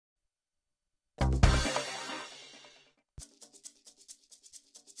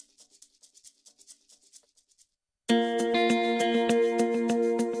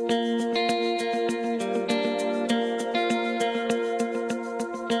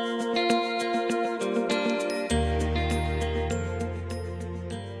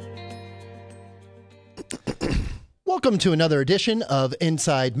Welcome to another edition of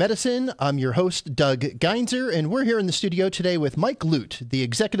Inside Medicine. I'm your host, Doug Geinzer, and we're here in the studio today with Mike Lute, the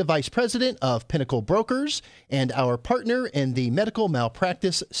Executive Vice President of Pinnacle Brokers and our partner in the Medical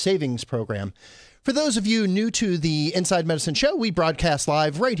Malpractice Savings Program. For those of you new to the Inside Medicine show, we broadcast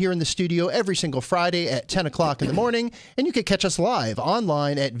live right here in the studio every single Friday at 10 o'clock in the morning, and you can catch us live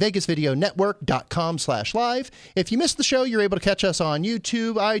online at vegasvideonetwork.com/live. If you missed the show, you're able to catch us on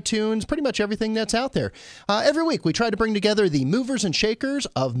YouTube, iTunes, pretty much everything that's out there. Every week, we try to bring together the movers and shakers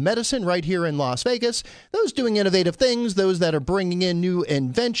of medicine right here in Las Vegas, those doing innovative things, those that are bringing in new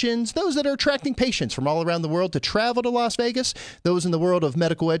inventions, those that are attracting patients from all around the world to travel to Las Vegas, those in the world of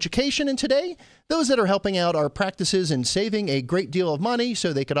medical education, and today, those that are helping out our practices and saving a great deal of money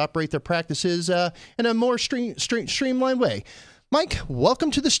so they could operate their practices in a more streamlined way. Mike,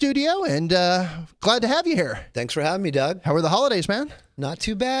 welcome to the studio, and glad to have you here. Thanks for having me, Doug. How were the holidays, man? Not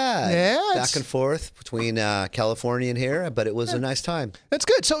too bad. Yeah. Back and forth between California and here, but it was a nice time. That's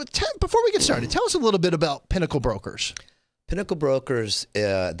good. So before we get started, tell us a little bit about Pinnacle Brokers. Pinnacle Brokers,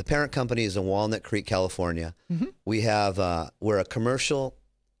 the parent company is in Walnut Creek, California. Mm-hmm. We're a commercial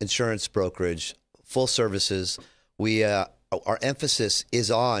insurance brokerage, full services. Our emphasis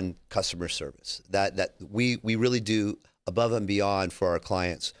is on customer service. That we really do above and beyond for our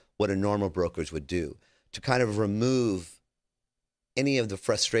clients what a normal brokerage would do to kind of remove any of the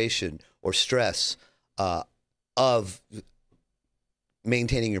frustration or stress of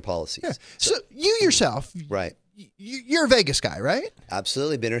maintaining your policies. Yeah. So you yourself, right? You're a Vegas guy, right?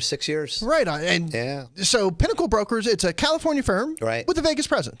 Absolutely. Been here 6 years. Right on. And yeah. So Pinnacle Brokers, it's a California firm, right, with a Vegas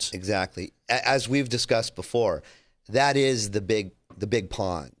presence. Exactly. As we've discussed before, that is the big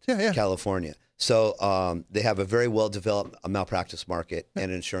pond, California. So they have a very well-developed malpractice market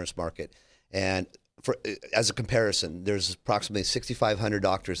and insurance market. And as a comparison, there's approximately 6,500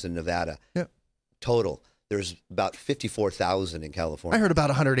 doctors in Nevada total. There's about 54,000 in California. I heard about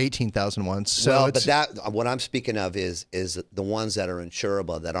 118,000 once. So well, but what I'm speaking of is the ones that are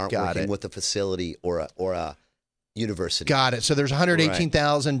insurable, that aren't working with a facility or a university. Got it. So there's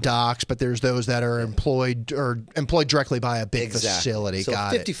 118,000 docs, but there's those that are employed directly by a big facility. So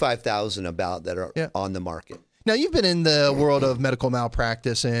Got 55,000 about that are on the market. Now, you've been in the world of medical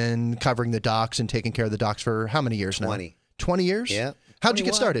malpractice and covering the docs and taking care of the docs for how many years now? 20 years? Yeah. How'd you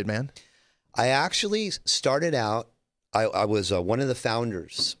get started, man? I actually started out, I was one of the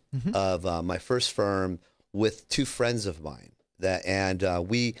founders of my first firm with two friends of mine.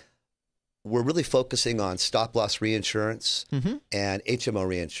 We were really focusing on stop-loss reinsurance and HMO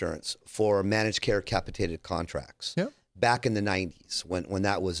reinsurance for managed care capitated contracts back in the 90s when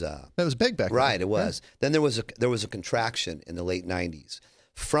that was... that was big back then. Right, it was. Yeah. Then there was a contraction in the late 90s.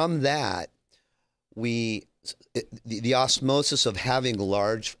 From that, the osmosis of having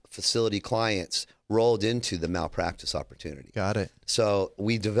large facility clients rolled into the malpractice opportunity. Got it. So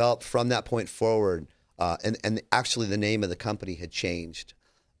we developed from that point forward, and actually the name of the company had changed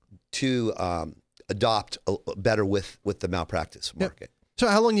to adopt better with the malpractice market. So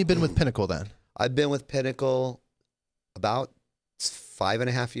how long have you been with Pinnacle then? I've been with Pinnacle about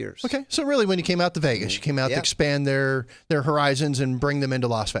 5.5 years. Okay. So really when you came out to Vegas, you came out to expand their horizons and bring them into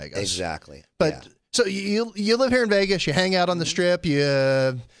Las Vegas. Exactly. But so you live here in Vegas, you hang out on the Strip,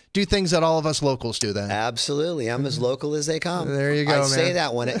 you do things that all of us locals do then. Absolutely. I'm as local as they come. There you go, man. I say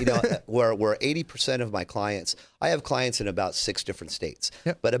that when, where 80% of my clients, I have clients in about 6 different states,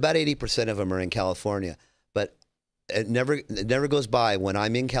 but about 80% of them are in California. But it never goes by when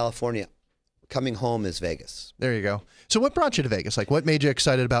I'm in California, coming home is Vegas. There you go. So what brought you to Vegas? Like what made you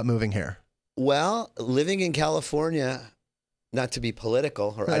excited about moving here? Well, living in California, not to be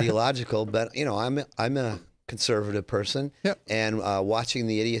political or ideological, but I'm a conservative person, and watching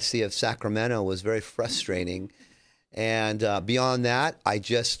the idiocy of Sacramento was very frustrating. And beyond that, I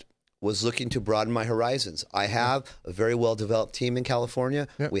just was looking to broaden my horizons. I have a very well-developed team in California.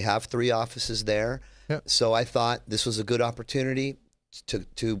 We have 3 offices there. So I thought this was a good opportunity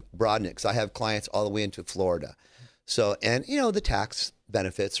to broaden it because I have clients all the way into Florida. So, and the tax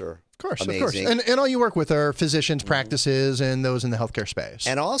benefits are amazing. Of course. And all you work with are physicians' practices and those in the healthcare space.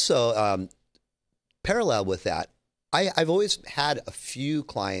 And also, parallel with that, I've always had a few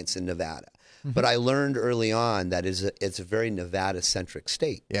clients in Nevada, but I learned early on that it's a very Nevada-centric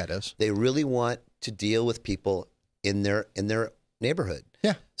state. Yeah, it is. They really want to deal with people in their neighborhood.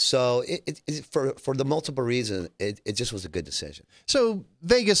 Yeah. So for the multiple reasons, it just was a good decision. So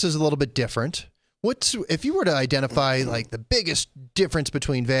Vegas is a little bit different. If you were to identify like the biggest difference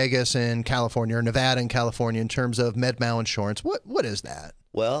between Vegas and California, or Nevada and California in terms of med mal insurance, what is that?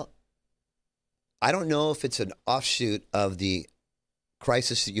 Well, I don't know if it's an offshoot of the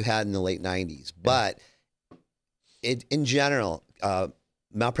crisis that you had in the late 90s, but in general,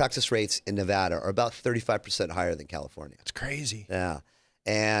 malpractice rates in Nevada are about 35% higher than California. That's crazy. Yeah.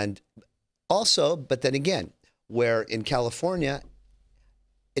 And also, but then again, where in California,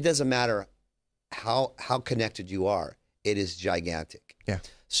 it doesn't matter how connected you are, it is gigantic. Yeah.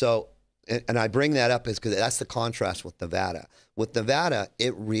 So, and I bring that up is because that's the contrast with Nevada. With Nevada,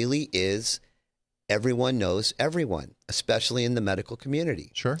 it really is everyone knows everyone, especially in the medical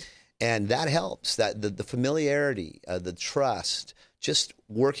community. Sure. And that helps, that the familiarity, the trust, just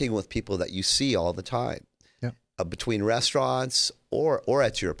working with people that you see all the time. Yeah. Between restaurants or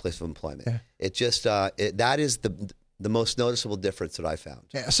at your place of employment. Yeah. It just, that is the most noticeable difference that I found.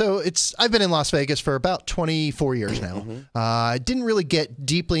 Yeah, so I've been in Las Vegas for about 24 years now. I didn't really get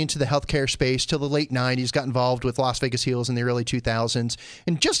deeply into the healthcare space till the late 90s, got involved with Las Vegas Heals in the early 2000s.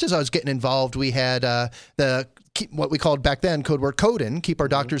 And just as I was getting involved, we had what we called back then, code word CODIN, Keep Our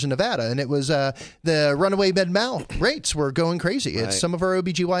Doctors in Nevada. And it was the runaway med mal rates were going crazy. It's some of our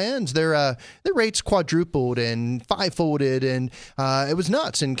OBGYNs, their rates quadrupled and fivefolded, and it was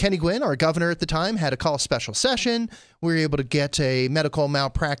nuts. And Kenny Gwynn, our governor at the time, had to call a special session. We were able to get a medical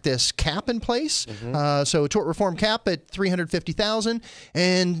malpractice cap in place. So a tort reform cap at $350,000.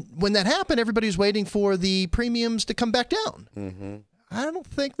 And when that happened, everybody was waiting for the premiums to come back down. I don't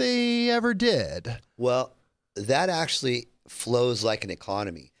think they ever did. Well, that actually flows like an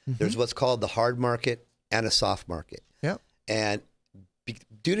economy. There's what's called the hard market and a soft market. Yeah. And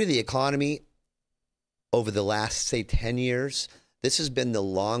due to the economy over the last, say, 10 years, this has been the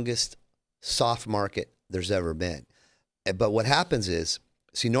longest soft market there's ever been. But what happens is,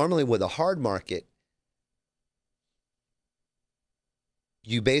 see, normally with a hard market,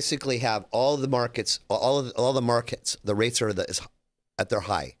 you basically have all the markets, all the markets, the rates are at their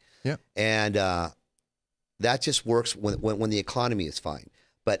high. Yeah. And that just works when the economy is fine.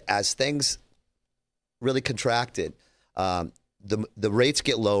 But as things really contracted, the rates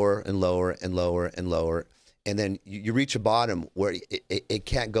get lower and lower and lower and lower. And then you reach a bottom where it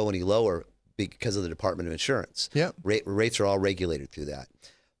can't go any lower because of the Department of Insurance. Yeah. Rates are all regulated through that.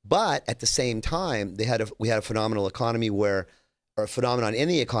 But at the same time, we had a phenomenal economy or a phenomenon in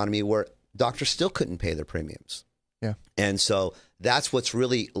the economy where doctors still couldn't pay their premiums. Yeah. And so that's what's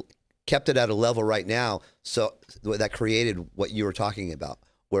really kept it at a level right now. So that created what you were talking about,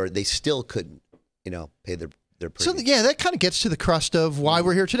 where they still couldn't, pay their premiums. So yeah, that kind of gets to the crust of why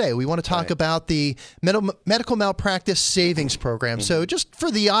we're here today. We want to talk about the medical malpractice savings program. So just for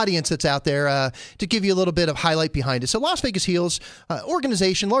the audience that's out there, to give you a little bit of highlight behind it. So Las Vegas Heals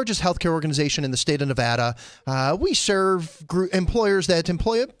organization, largest healthcare organization in the state of Nevada. We serve employers that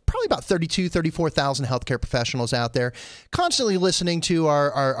employ probably about 34,000 healthcare professionals out there, constantly listening to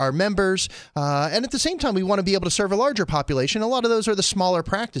our members. And at the same time, we want to be able to serve a larger population. A lot of those are the smaller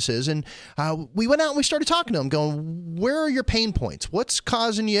practices. And we went out and we started talking to them, going, where are your pain points? What's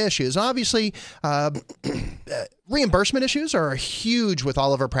causing you issues? And obviously, reimbursement issues are huge with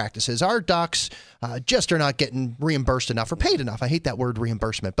all of our practices. Our docs just are not getting reimbursed enough or paid enough. I hate that word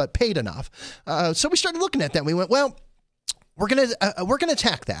reimbursement, but paid enough. So we started looking at that and we went, well, we're gonna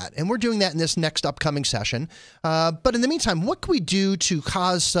attack that, and we're doing that in this next upcoming session. But in the meantime, what can we do to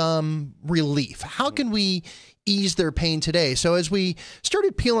cause some relief? How can we ease their pain today? So as we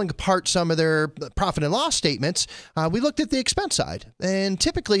started peeling apart some of their profit and loss statements, we looked at the expense side. And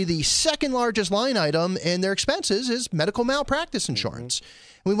typically the second largest line item in their expenses is medical malpractice insurance.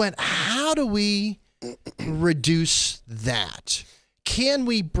 And we went, how do we reduce that? Can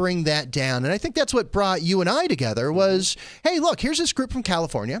we bring that down? And I think that's what brought you and I together was, hey, look, here's this group from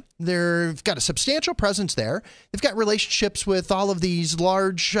California. They've got a substantial presence there. They've got relationships with all of these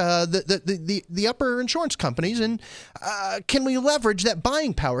large, the upper insurance companies. And can we leverage that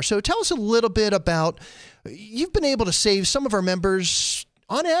buying power? So tell us a little bit about, you've been able to save some of our members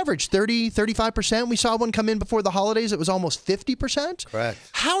on average, 35%. We saw one come in before the holidays. It was almost 50%. Correct.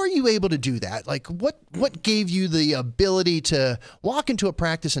 How are you able to do that? Like, what gave you the ability to walk into a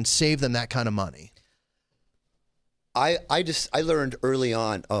practice and save them that kind of money? I learned early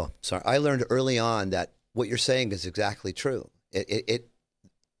on. I learned early on that what you're saying is exactly true. It's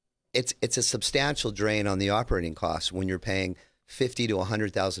a substantial drain on the operating costs when you're paying $50,000 to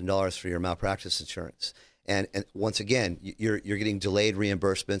 $100,000 for your malpractice insurance. And once again, you're getting delayed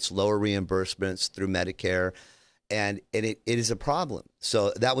reimbursements, lower reimbursements through Medicare, and it is a problem.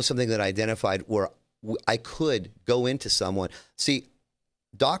 So that was something that I identified where I could go into someone. See,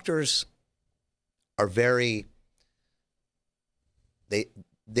 doctors are very they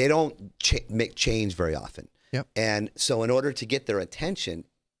don't make change very often. Yep. And so in order to get their attention,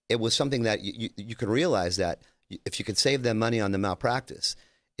 it was something that you could realize that if you could save them money on the malpractice,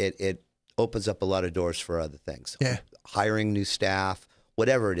 it opens up a lot of doors for other things. Yeah. Hiring new staff,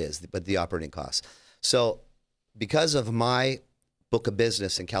 whatever it is, but the operating costs. So because of my book of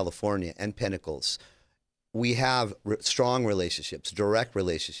business in California and Pinnacle's, we have strong relationships, direct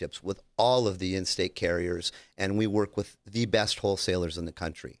relationships with all of the in-state carriers, and we work with the best wholesalers in the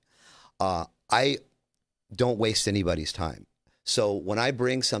country. I don't waste anybody's time. So when I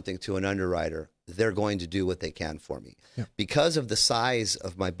bring something to an underwriter, they're going to do what they can for me. Yeah. Because of the size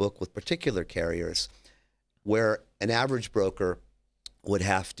of my book with particular carriers, where an average broker would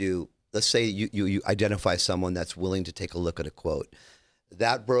have to, let's say you identify someone that's willing to take a look at a quote.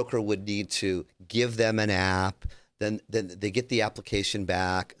 That broker would need to give them an app, then they get the application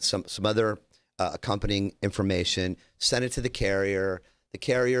back, some other accompanying information, send it to the carrier. The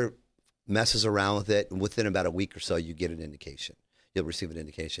carrier messes around with it, and within about a week or so, you get an indication. You'll receive an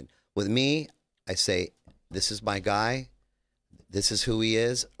indication. With me, I say, this is my guy, this is who he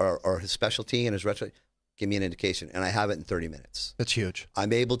is, or his specialty and his retro. Give me an indication, and I have it in 30 minutes. That's huge.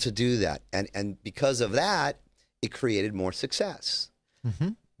 I'm able to do that, and because of that, it created more success. Mm-hmm.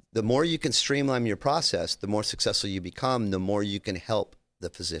 The more you can streamline your process, the more successful you become, the more you can help the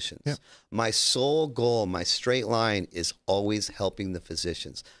physicians. Yep. My sole goal, my straight line is always helping the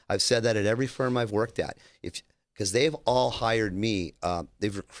physicians. I've said that at every firm I've worked at. Because they've all hired me,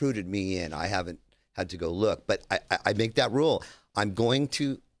 they've recruited me in. I haven't had to go look, but I make that rule. I'm going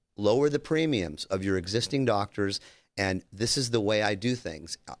to lower the premiums of your existing doctors, and this is the way I do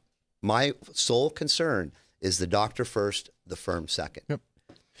things. My sole concern is the doctor first, the firm second. Yep.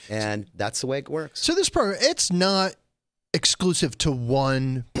 And that's the way it works. So this program, it's not exclusive to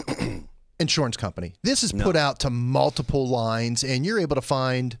one insurance company. This is put out to multiple lines, and you're able to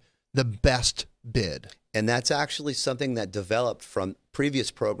find the best bid. And that's actually something that developed from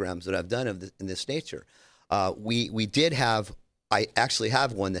previous programs that I've done in this nature. We did have, I actually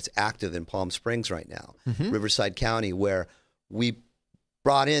have one that's active in Palm Springs right now, Riverside County, where we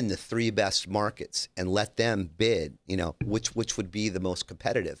brought in the 3 best markets and let them bid, which would be the most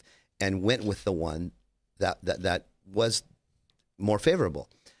competitive, and went with the one that was more favorable.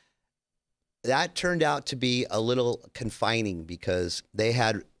 That turned out to be a little confining because they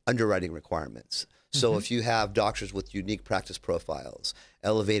had underwriting requirements. So if you have doctors with unique practice profiles,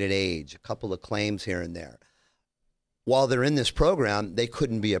 elevated age, a couple of claims here and there, while they're in this program, they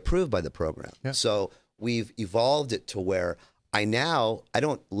couldn't be approved by the program. Yeah. So we've evolved it to where I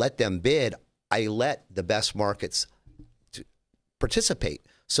don't let them bid. I let the best markets to participate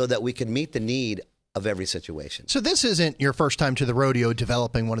so that we can meet the need of every situation. So this isn't your first time to the rodeo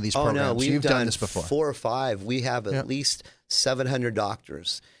developing one of these programs. No, we've You've done this before. 4 or 5. We have at least 700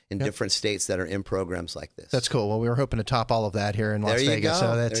 doctors in different states that are in programs like this. That's cool. Well, we were hoping to top all of that here in Las Vegas. Vegas.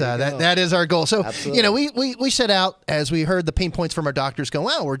 So that's that is our goal. So Absolutely. we set out as we heard the pain points from our doctors go,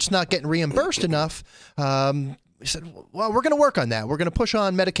 wow, we're just not getting reimbursed enough. We said, well, we're going to work on that. We're going to push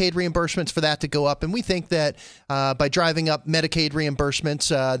on Medicaid reimbursements for that to go up. And we think that by driving up Medicaid reimbursements,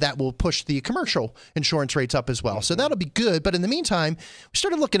 that will push the commercial insurance rates up as well. So that'll be good. But in the meantime, we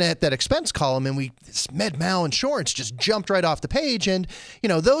started looking at that expense column, and this med-mal insurance just jumped right off the page. And,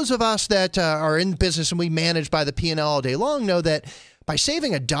 those of us that are in business and we manage by the P&L all day long know that by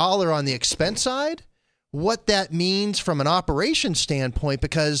saving $1 on the expense side, what that means from an operations standpoint,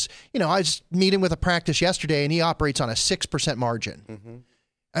 because, I was meeting with a practice yesterday and he operates on a 6% margin.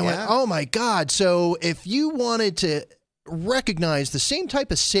 I went, oh my God. So if you wanted to recognize the same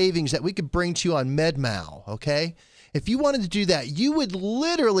type of savings that we could bring to you on med-mal, okay? If you wanted to do that, you would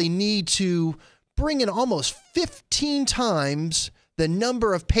literally need to bring in almost 15 times the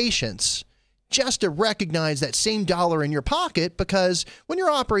number of patients just to recognize that same dollar in your pocket, because when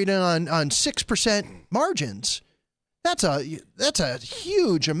you're operating on 6% margins, that's a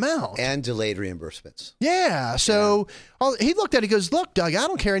huge amount. And delayed reimbursements. Yeah. So he looked at it, he goes, look, Doug, I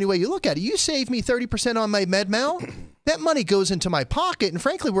don't care any way you look at it. You save me 30% on my med-mal. That money goes into my pocket, and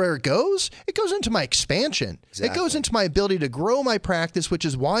frankly, where it goes into my expansion. Exactly. It goes into my ability to grow my practice, which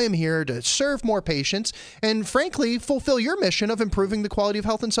is why I'm here, to serve more patients and, frankly, fulfill your mission of improving the quality of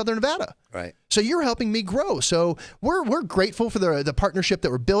health in Southern Nevada. Right. So you're helping me grow. So we're grateful for the partnership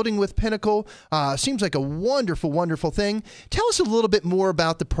that we're building with Pinnacle. Seems like a wonderful, wonderful thing. Tell us a little bit more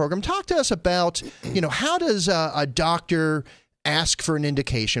about the program. Talk to us about, how does a doctor ask for an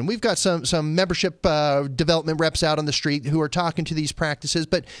indication? We've got some membership development reps out on the street who are talking to these practices,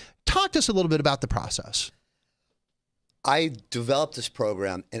 but talk to us a little bit about the process. I developed this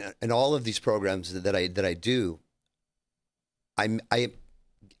program, and all of these programs that I do,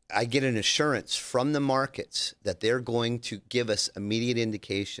 I get an assurance from the markets that they're going to give us immediate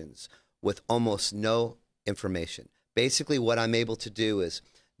indications with almost no information. Basically, what I'm able to do is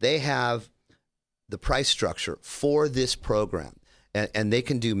they have the price structure for this program, and they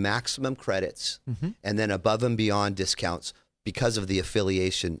can do maximum credits and then above and beyond discounts because of the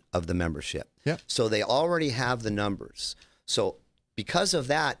affiliation of the membership. Yep. So they already have the numbers. So because of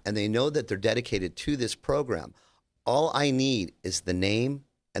that, and they know that they're dedicated to this program, all I need is the name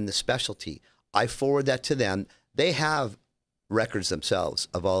and the specialty. I forward that to them. They have records themselves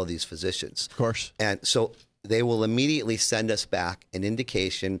of all of these physicians. Of course. And so they will immediately send us back an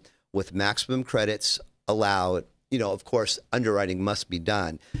indication with maximum credits allowed. You know, of course, underwriting must be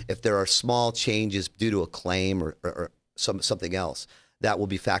done. If there are small changes due to a claim or something else, that will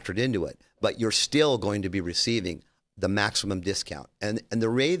be factored into it. But you're still going to be receiving the maximum discount. And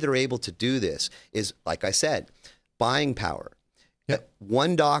the way they're able to do this is, like I said, buying power. Yep.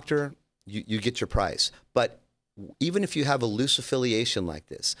 One doctor, you get your price. But even if you have a loose affiliation like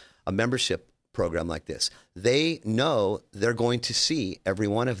this, a membership program like this, they know they're going to see every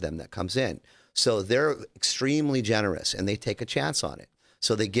one of them that comes in. So they're extremely generous, and they take a chance on it.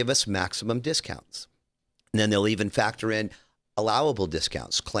 So they give us maximum discounts. And then they'll even factor in allowable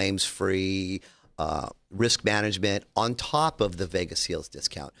discounts, claims-free, risk management on top of the Vegas Heals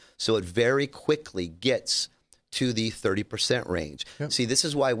discount. So it very quickly gets to the 30% range. Yep. See, this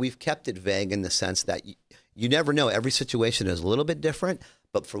is why we've kept it vague in the sense that you never know. Every situation is a little bit different.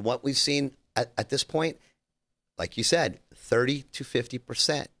 But for what we've seen at this point, like you said, 30 to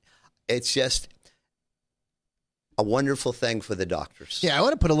 50%. It's just a wonderful thing for the doctors. Yeah, I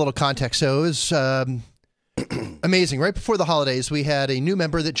want to put a little context. So it was amazing. Right before the holidays, we had a new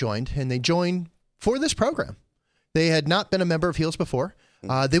member that joined, and they joined for this program. They had not been a member of Heals before.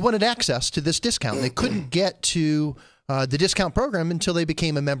 They wanted access to this discount. They couldn't get to the discount program until they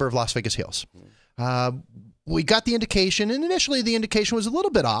became a member of Las Vegas Heals. We got the indication, and initially the indication was a little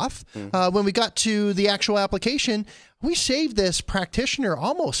bit off. When we got to the actual application, we saved this practitioner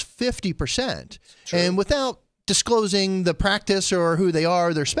almost 50%. True. And without disclosing the practice or who they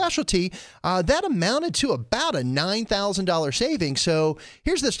are, their specialty, that amounted to about a $9,000 savings. So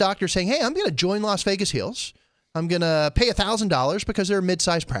here's this doctor saying, hey, I'm going to join Las Vegas Heals. I'm going to pay $1,000 because they're a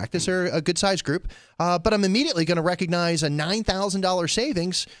mid-sized practice or a good-sized group, but I'm immediately going to recognize a $9,000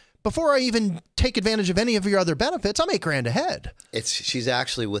 savings before I even take advantage of any of your other benefits. I'm $8,000 ahead. She's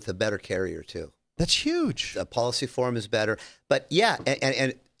actually with a better carrier too. That's huge. The policy form is better, but yeah,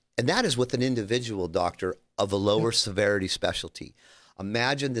 and that is with an individual doctor of a lower severity specialty.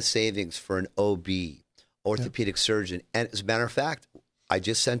 Imagine the savings for an OB, orthopedic surgeon, and as a matter of fact, I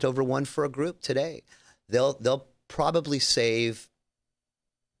just sent over one for a group today. They'll probably save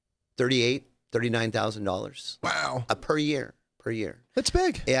 $39,000. Wow. Per year. That's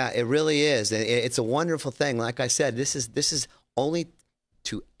big. Yeah, it really is. And it's a wonderful thing. Like I said, this is only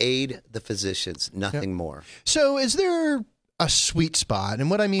to aid the physicians, nothing more. So is there a sweet spot? And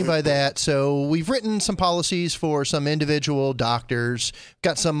what I mean by that, so we've written some policies for some individual doctors,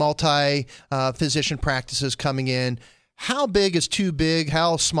 got some multi-physician practices coming in. How big is too big?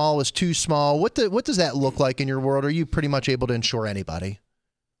 How small is too small? What does that look like in your world? Are you pretty much able to insure anybody?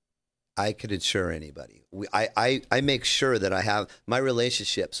 I could insure anybody. I make sure that I have my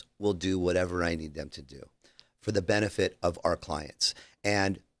relationships will do whatever I need them to do for the benefit of our clients.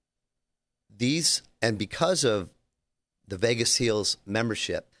 And because of the Vegas Heals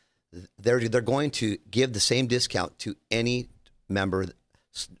membership, they're going to give the same discount to any member,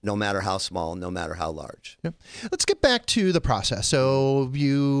 no matter how small, no matter how large. Yep. Let's get back to the process. So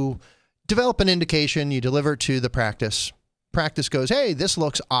you develop an indication, you deliver it to the practice. Practice goes, hey, this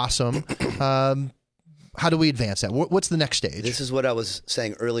looks awesome. How do we advance that? What's the next stage? This is what I was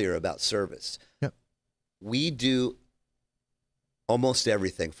saying earlier about service. Yep. We do almost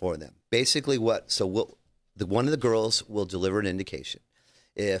everything for them. Basically, one of the girls will deliver an indication.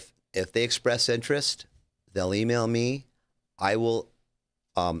 If they express interest, they'll email me. I will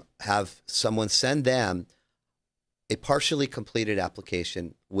have someone send them a partially completed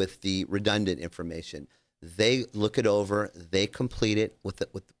application with the redundant information. They look it over. They complete it with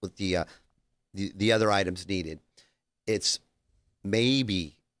the other items needed. It's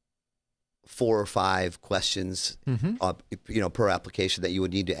maybe 4 or 5 questions, per application that you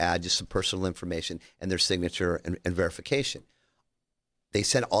would need to add just some personal information and their signature and verification.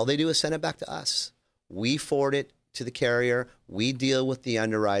 All they do is send it back to us. We forward it to the carrier. We deal with the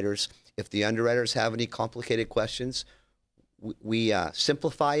underwriters. If the underwriters have any complicated questions, we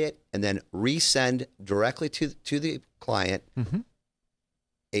simplify it and then resend directly to the client an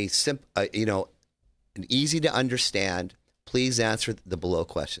easy to understand. Please answer the below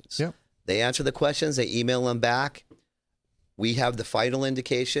questions. Yep. They answer the questions. They email them back. We have the final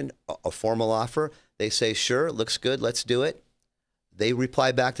indication, a formal offer. They say, sure, looks good. Let's do it. They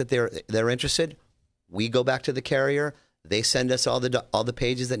reply back that they're interested. We go back to the carrier. They send us all the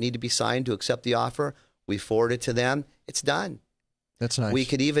pages that need to be signed to accept the offer. We forward it to them. It's done. That's nice. We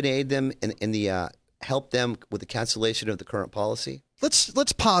could even aid them in the help them with the cancellation of the current policy.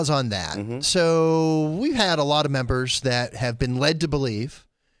 Let's pause on that. So we've had a lot of members that have been led to believe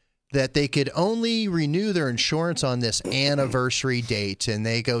that they could only renew their insurance on this anniversary date. And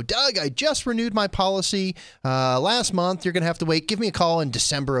they go, Doug, I just renewed my policy last month. You're going to have to wait. Give me a call in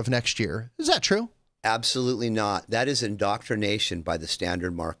December of next year. Is that true? Absolutely not. That is indoctrination by the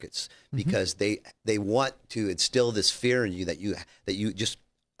standard markets because they want to instill this fear in you that you just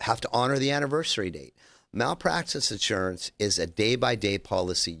have to honor the anniversary date. Malpractice insurance is a day-by-day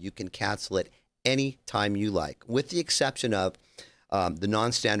policy. You can cancel it any time you like, with the exception of the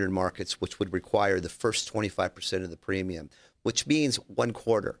non-standard markets, which would require the first 25% of the premium, which means 1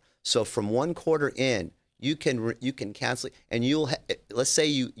 quarter. So from 1 quarter in, you can cancel it, and let's say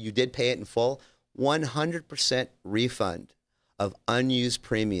you did pay it in full, 100% refund of unused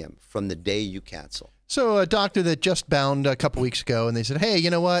premium from the day you cancel. So a doctor that just bound a couple weeks ago, and they said, hey, you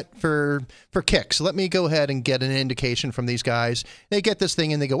know what, for kicks, let me go ahead and get an indication from these guys. They get this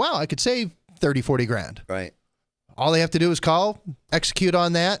thing, and they go, wow, I could save 30, 40 grand. Right. All they have to do is call, execute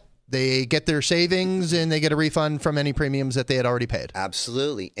on that. They get their savings, and they get a refund from any premiums that they had already paid.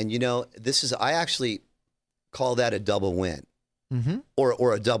 Absolutely. And, I actually call that a double win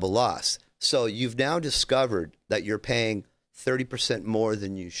or a double loss. So you've now discovered that you're paying 30% more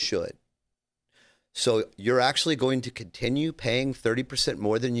than you should. So you're actually going to continue paying 30%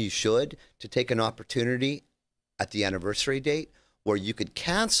 more than you should to take an opportunity at the anniversary date where you could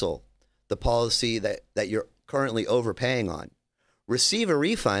cancel the policy that you're currently overpaying on, receive a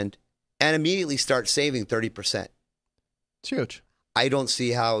refund, and immediately start saving 30%. It's huge. I don't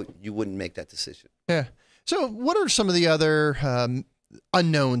see how you wouldn't make that decision. Yeah. So what are some of the other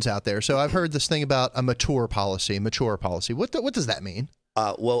unknowns out there? So I've heard this thing about a mature policy. What does that mean?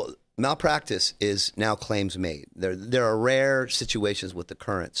 Well, malpractice is now claims made. There are rare situations with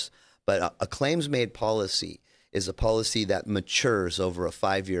occurrence, but a claims made policy is a policy that matures over a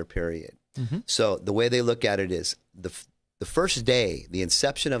 5-year period. So the way they look at it is the first day, the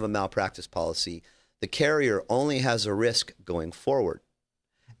inception of a malpractice policy, the carrier only has a risk going forward.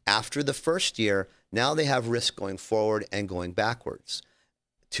 After the first year, now they have risk going forward and going backwards.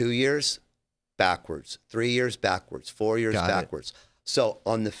 2 years, backwards. 3 years, backwards. 4 years, backwards. So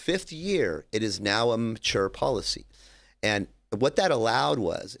on the 5th year, it is now a mature policy. And what that allowed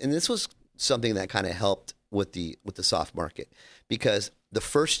was, and this was something that kind of helped with the soft market, because the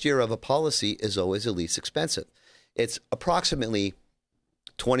first year of a policy is always the least expensive. It's approximately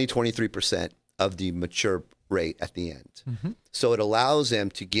 23% of the mature rate at the end. So it allows them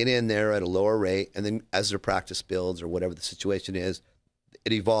to get in there at a lower rate, and then as their practice builds or whatever the situation is,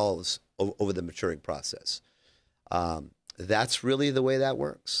 it evolves over the maturing process. That's really the way that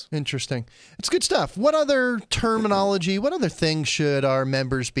works. Interesting. It's good stuff. What other terminology, what other things should our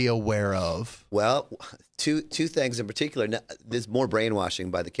members be aware of? Well, two things in particular. There's more brainwashing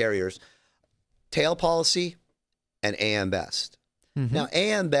by the carriers. Tail policy and AM Best. Now,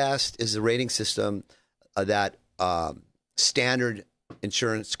 AM Best is the rating system that standard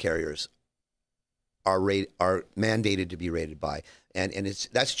insurance carriers are mandated to be rated by. And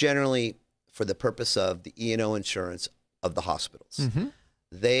that's generally for the purpose of the E&O insurance of the hospitals.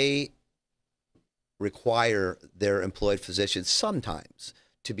 They require their employed physicians sometimes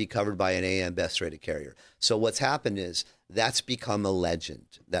to be covered by an AM Best rated carrier. So what's happened is that's become a legend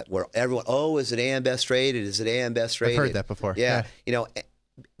that where everyone, is it AM Best rated? Is it AM Best rated? I've heard that before. Yeah.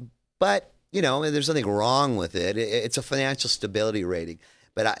 But there's nothing wrong with it. It's a financial stability rating,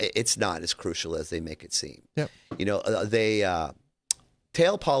 but it's not as crucial as they make it seem. Yep.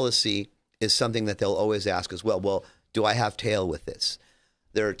 Tail policy is something that they'll always ask as well. Well, do I have tail with this?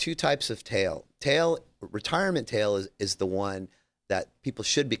 There are 2 types of tail. Retirement tail is the one that people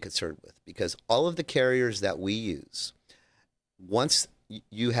should be concerned with, because all of the carriers that we use, once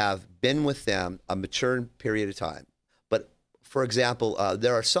you have been with them a mature period of time, but for example,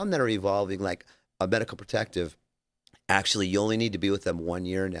 there are some that are evolving, like a medical protective. Actually, you only need to be with them 1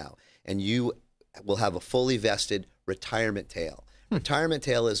 year now, and you will have a fully vested retirement tail. Retirement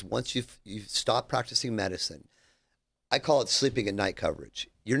tail is once you've stopped practicing medicine. I call it sleeping at night coverage.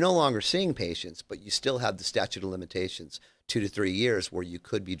 You're no longer seeing patients, but you still have the statute of limitations, 2 to 3 years, where you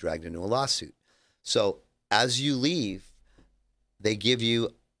could be dragged into a lawsuit. So as you leave, they give you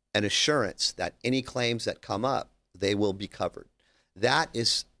an assurance that any claims that come up, they will be covered. That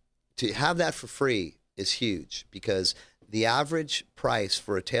is, to have that for free is huge, because the average price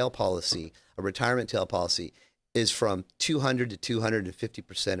for a tail policy, a retirement tail policy, is from 200 to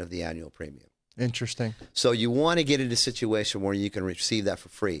 250% of the annual premium. Interesting. So you want to get into a situation where you can receive that for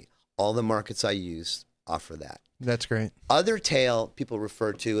free. All the markets I use offer that. That's great. Other tail people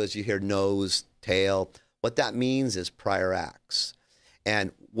refer to as, you hear nose, tail. What that means is prior acts.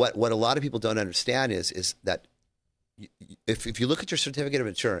 And what a lot of people don't understand is that if you look at your certificate of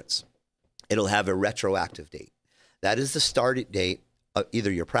insurance, it'll have a retroactive date. That is the start date of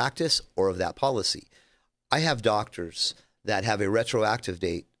either your practice or of that policy. I have doctors that have a retroactive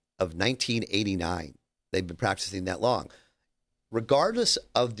date of 1989. They've been practicing that long. Regardless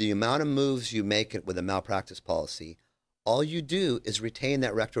of the amount of moves you make with a malpractice policy, all you do is retain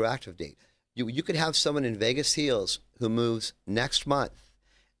that retroactive date. You could have someone in Vegas Heels who moves next month,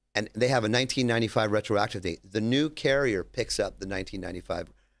 and they have a 1995 retroactive date. The new carrier picks up the 1995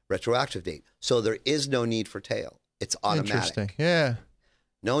 retroactive date. So there is no need for tail. It's automatic. Interesting. Yeah.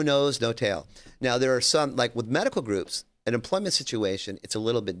 No nose, no tail. Now, there are some, like with medical groups, an employment situation, it's a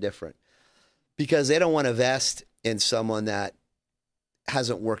little bit different because they don't want to vest in someone that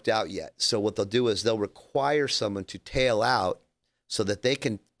hasn't worked out yet. So what they'll do is they'll require someone to tail out so that they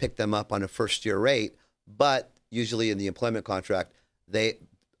can pick them up on a first-year rate. But usually in the employment contract,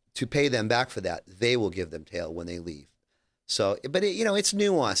 to pay them back for that, they will give them tail when they leave. So, but it's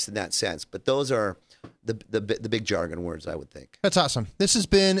nuanced in that sense. But those are the big jargon words, I would think. That's awesome. This has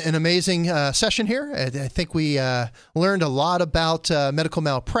been an amazing session here. I think we learned a lot about medical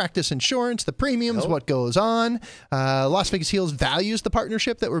malpractice insurance, the premiums, what goes on. Las Vegas Heels values the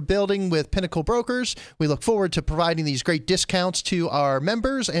partnership that we're building with Pinnacle Brokers. We look forward to providing these great discounts to our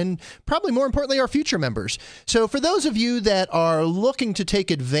members and probably more importantly, our future members. So for those of you that are looking to take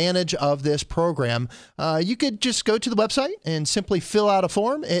advantage of this program, you could just go to the website and simply fill out a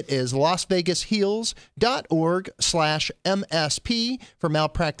form. It is lasvegasheels.org/MSP for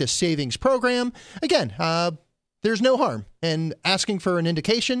Malpractice Savings Program. Again, there's no harm in asking for an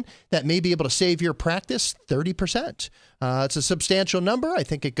indication that may be able to save your practice 30%. It's a substantial number. I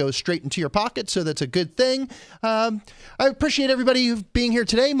think it goes straight into your pocket, so that's a good thing. I appreciate everybody being here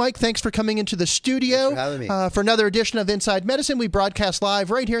today. Mike, thanks for coming into the studio. Thanks for having me. For another edition of Inside Medicine. We broadcast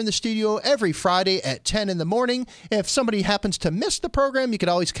live right here in the studio every Friday at 10 in the morning. If somebody happens to miss the program, you could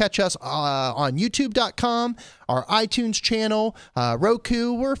always catch us on YouTube.com, our iTunes channel,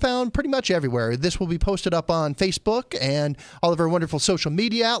 Roku. We're found pretty much everywhere. This will be posted up on Facebook and all of our wonderful social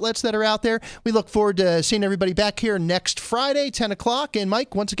media outlets that are out there. We look forward to seeing everybody back here next Friday, 10 o'clock. And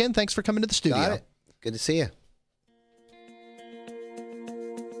Mike, once again, thanks for coming to the studio. Got it. Good to see you.